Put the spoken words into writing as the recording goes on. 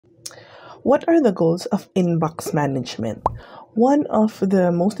What are the goals of inbox management? One of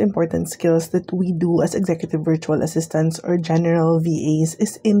the most important skills that we do as executive virtual assistants or general VAs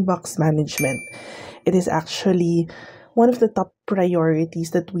is inbox management. It is actually one of the top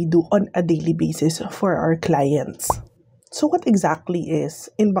priorities that we do on a daily basis for our clients. So what exactly is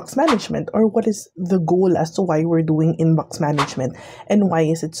inbox management, or what is the goal as to why we're doing inbox management and why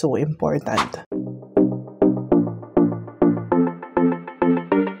is it so important?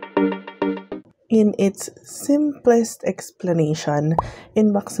 In its simplest explanation,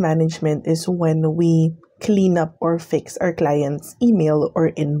 inbox management is when we clean up or fix our client's email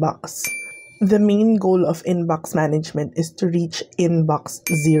or inbox. The main goal of inbox management is to reach inbox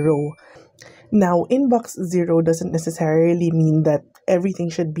zero. Now, inbox zero doesn't necessarily mean that everything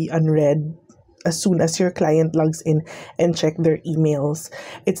should be unread as soon as your client logs in and check their emails.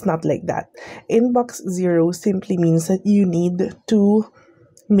 It's not like that. Inbox zero simply means that you need to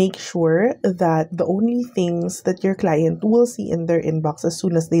make sure that the only things that your client will see in their inbox as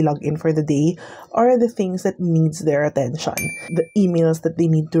soon as they log in for the day are the things that needs their attention. The emails that they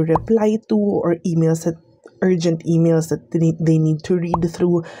need to reply to, or urgent emails that they need to read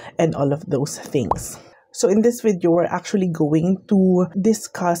through, and all of those things. So in this video, we're actually going to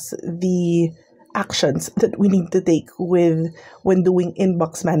discuss the actions that we need to take when doing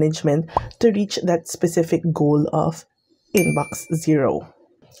inbox management to reach that specific goal of inbox zero.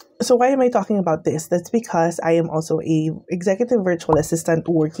 So why am I talking about this? That's because I am also a executive virtual assistant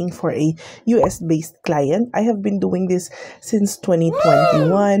working for a US-based client. I have been doing this since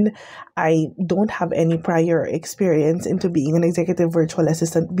 2021. I don't have any prior experience into being an executive virtual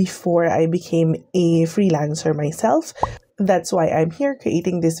assistant before I became a freelancer myself. That's why I'm here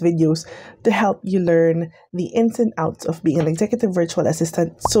creating these videos to help you learn the ins and outs of being an executive virtual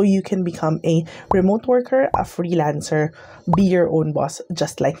assistant so you can become a remote worker, a freelancer, be your own boss,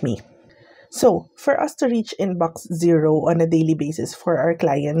 just like me. So, for us to reach inbox zero on a daily basis for our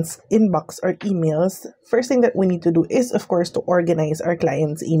clients' inbox or emails, first thing that we need to do is, of course, to organize our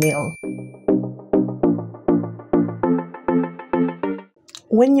client's email.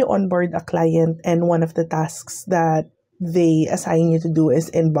 When you onboard a client and one of the tasks that they assign you to do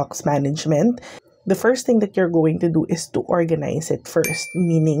is inbox management, the first thing that you're going to do is to organize it first,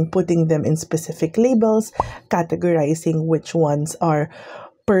 meaning putting them in specific labels, categorizing which ones are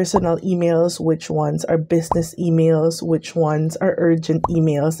personal emails, which ones are business emails, which ones are urgent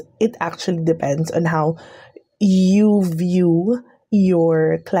emails. It actually depends on how you view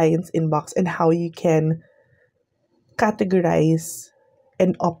your client's inbox and how you can categorize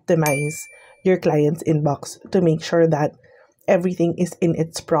and optimize your client's inbox to make sure that everything is in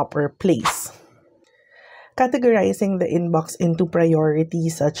its proper place. Categorizing the inbox into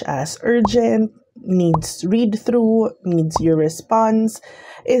priorities such as urgent, needs read through, needs your response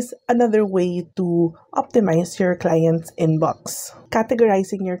is another way to optimize your client's inbox.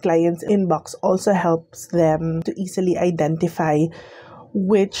 Categorizing your client's inbox also helps them to easily identify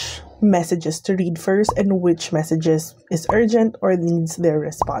which messages to read first and which messages is urgent or needs their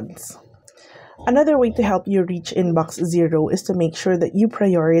response. Another way to help you reach inbox zero is to make sure that you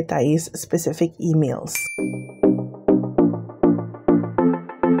prioritize specific emails.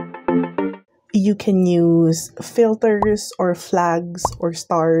 You can use filters or flags or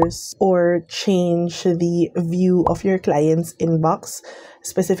stars or change the view of your client's inbox,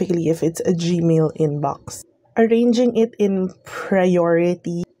 specifically if it's a Gmail inbox. Arranging it in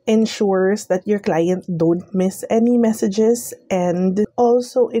priority ensures that your client don't miss any messages, and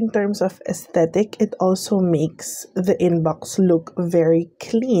also in terms of aesthetic, it also makes the inbox look very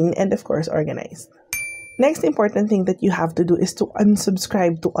clean and of course organized. Next important thing that you have to do is to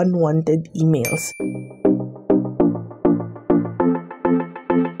unsubscribe to unwanted emails.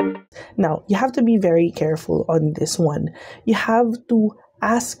 Now, you have to be very careful on this one. You have to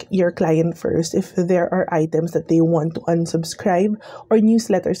ask your client first if there are items that they want to unsubscribe or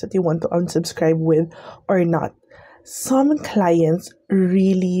newsletters that they want to unsubscribe with or not. Some clients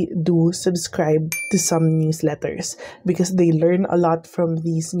really do subscribe to some newsletters because they learn a lot from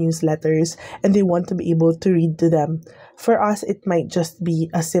these newsletters and they want to be able to read to them. For us, it might just be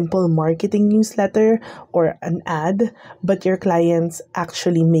a simple marketing newsletter or an ad, but your clients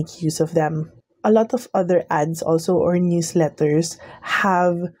actually make use of them. A lot of other ads also or newsletters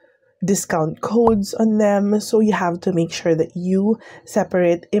have discount codes on them, so you have to make sure that you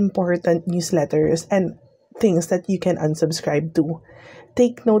separate important newsletters and things that you can unsubscribe to.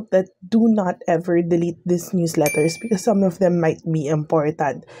 Take note that do not ever delete these newsletters because some of them might be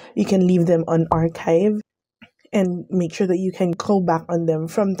important. You can leave them on archive and make sure that you can go back on them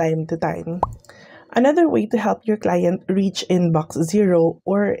from time to time. Another way to help your client reach inbox zero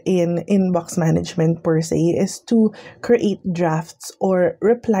or in inbox management per se is to create drafts or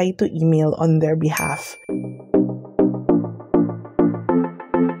reply to email on their behalf.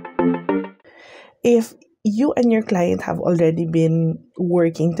 If you and your client have already been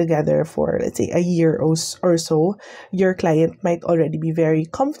working together for, let's say, a year or so, your client might already be very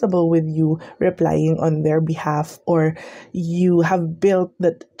comfortable with you replying on their behalf, or you have built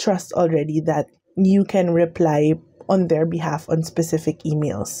that trust already that you can reply on their behalf on specific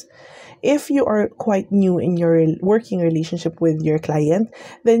emails. If you are quite new in your working relationship with your client,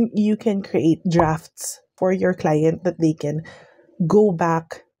 then you can create drafts for your client that they can go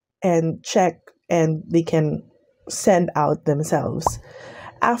back and check and they can send out themselves.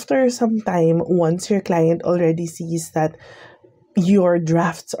 After some time, once your client already sees that your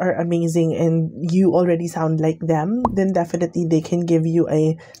drafts are amazing and you already sound like them, then definitely they can give you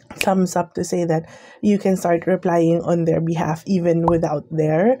a thumbs up to say that you can start replying on their behalf even without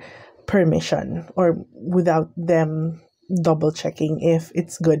their permission or without them double checking if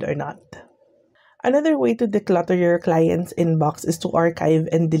it's good or not. Another way to declutter your client's inbox is to archive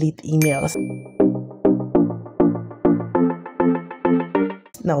and delete emails.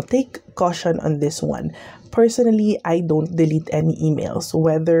 Now, take caution on this one. Personally, I don't delete any emails,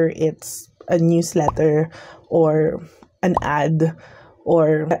 whether it's a newsletter or an ad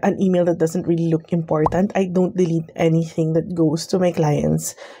or an email that doesn't really look important. I don't delete anything that goes to my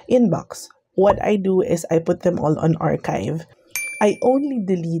client's inbox. What I do is I put them all on archive. I only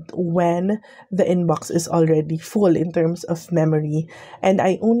delete when the inbox is already full in terms of memory, and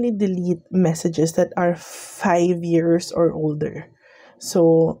I only delete messages that are 5 years or older.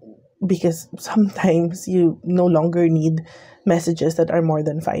 So, because sometimes you no longer need messages that are more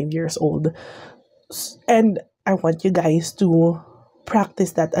than 5 years old. And I want you guys to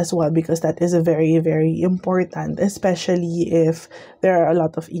practice that as well, because that is a very, very important, especially if there are a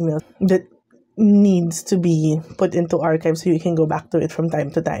lot of emails that needs to be put into archive so you can go back to it from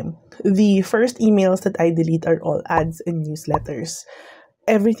time to time. The first emails that I delete are all ads and newsletters.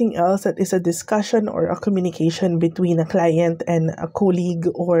 Everything else that is a discussion or a communication between a client and a colleague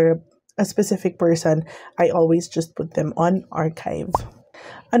or a specific person, I always just put them on archive.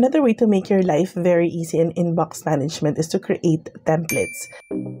 Another way to make your life very easy in inbox management is to create templates.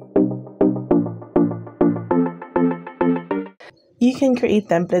 You can create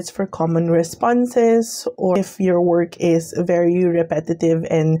templates for common responses, or if your work is very repetitive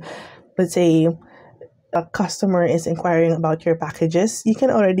and, let's say, a customer is inquiring about your packages, you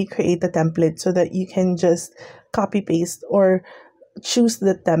can already create a template so that you can just copy paste or choose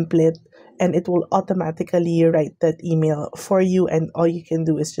the template and it will automatically write that email for you, and all you can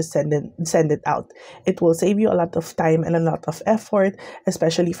do is just send it out. It will save you a lot of time and a lot of effort,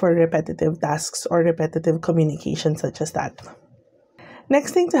 especially for repetitive tasks or repetitive communication such as that.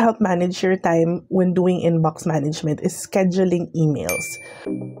 Next thing to help manage your time when doing inbox management is scheduling emails.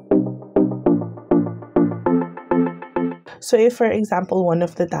 So if, for example, one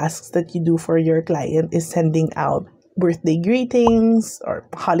of the tasks that you do for your client is sending out birthday greetings or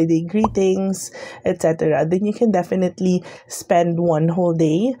holiday greetings, etc., then you can definitely spend one whole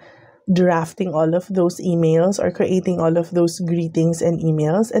day drafting all of those emails or creating all of those greetings and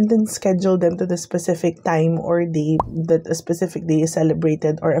emails, and then schedule them to the specific time or day that a specific day is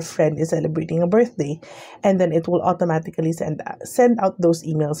celebrated or a friend is celebrating a birthday, and then it will automatically send out those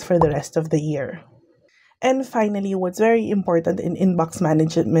emails for the rest of the year. And finally, what's very important in inbox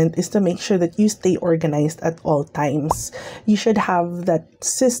management is to make sure that you stay organized at all times. You should have that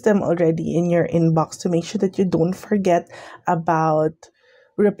system already in your inbox to make sure that you don't forget about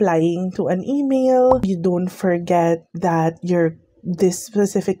replying to an email. You don't forget that this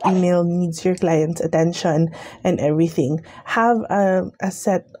specific email needs your client's attention and everything. Have a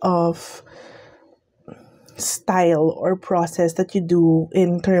set of style or process that you do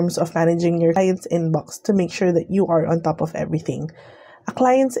in terms of managing your client's inbox to make sure that you are on top of everything. A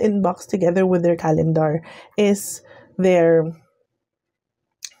client's inbox, together with their calendar, is their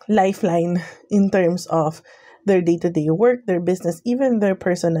lifeline in terms of their day-to-day work, their business, even their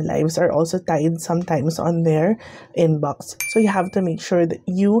personal lives are also tied sometimes on their inbox. So you have to make sure that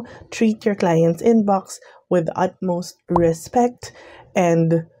you treat your client's inbox with utmost respect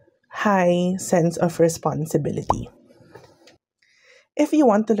and high sense of responsibility. If you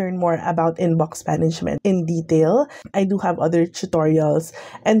want to learn more about inbox management in detail, I do have other tutorials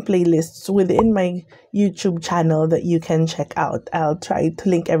and playlists within my YouTube channel that you can check out. I'll try to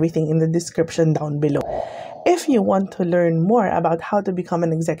link everything in the description down below. If you want to learn more about how to become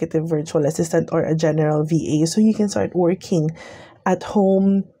an executive virtual assistant or a general VA so you can start working at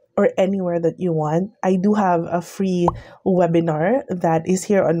home or anywhere that you want. I do have a free webinar that is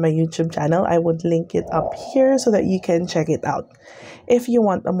here on my YouTube channel. I would link it up here so that you can check it out. If you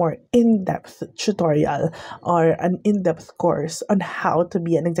want a more in-depth tutorial or an in-depth course on how to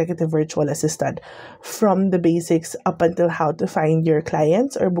be an executive virtual assistant, from the basics up until how to find your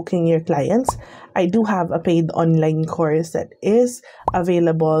clients or booking your clients, I do have a paid online course that is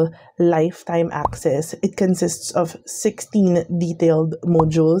available, lifetime access. It consists of 16 detailed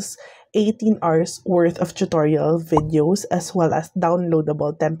modules, 18 hours worth of tutorial videos, as well as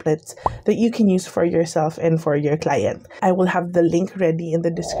downloadable templates that you can use for yourself and for your client. I will have the link ready in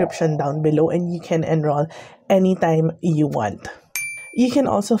the description down below, and you can enroll anytime you want. You can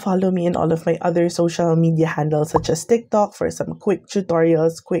also follow me in all of my other social media handles, such as TikTok for some quick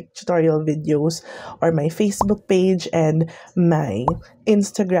tutorials, quick tutorial videos, or my Facebook page and my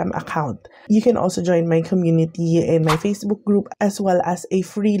Instagram account. You can also join my community in my Facebook group, as well as a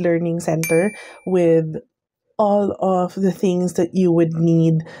free learning center with all of the things that you would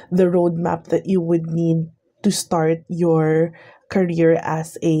need, the roadmap that you would need to start your career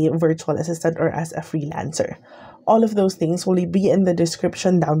as a virtual assistant or as a freelancer. All of those things will be in the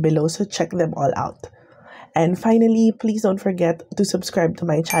description down below, so check them all out. And finally, please don't forget to subscribe to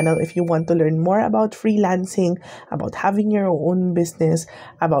my channel if you want to learn more about freelancing, about having your own business,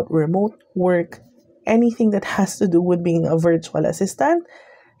 about remote work, anything that has to do with being a virtual assistant.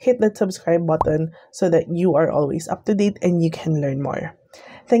 Hit that subscribe button so that you are always up to date and you can learn more.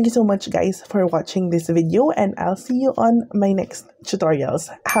 Thank you so much, guys, for watching this video, and I'll see you on my next tutorials.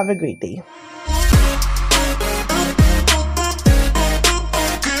 Have a great day.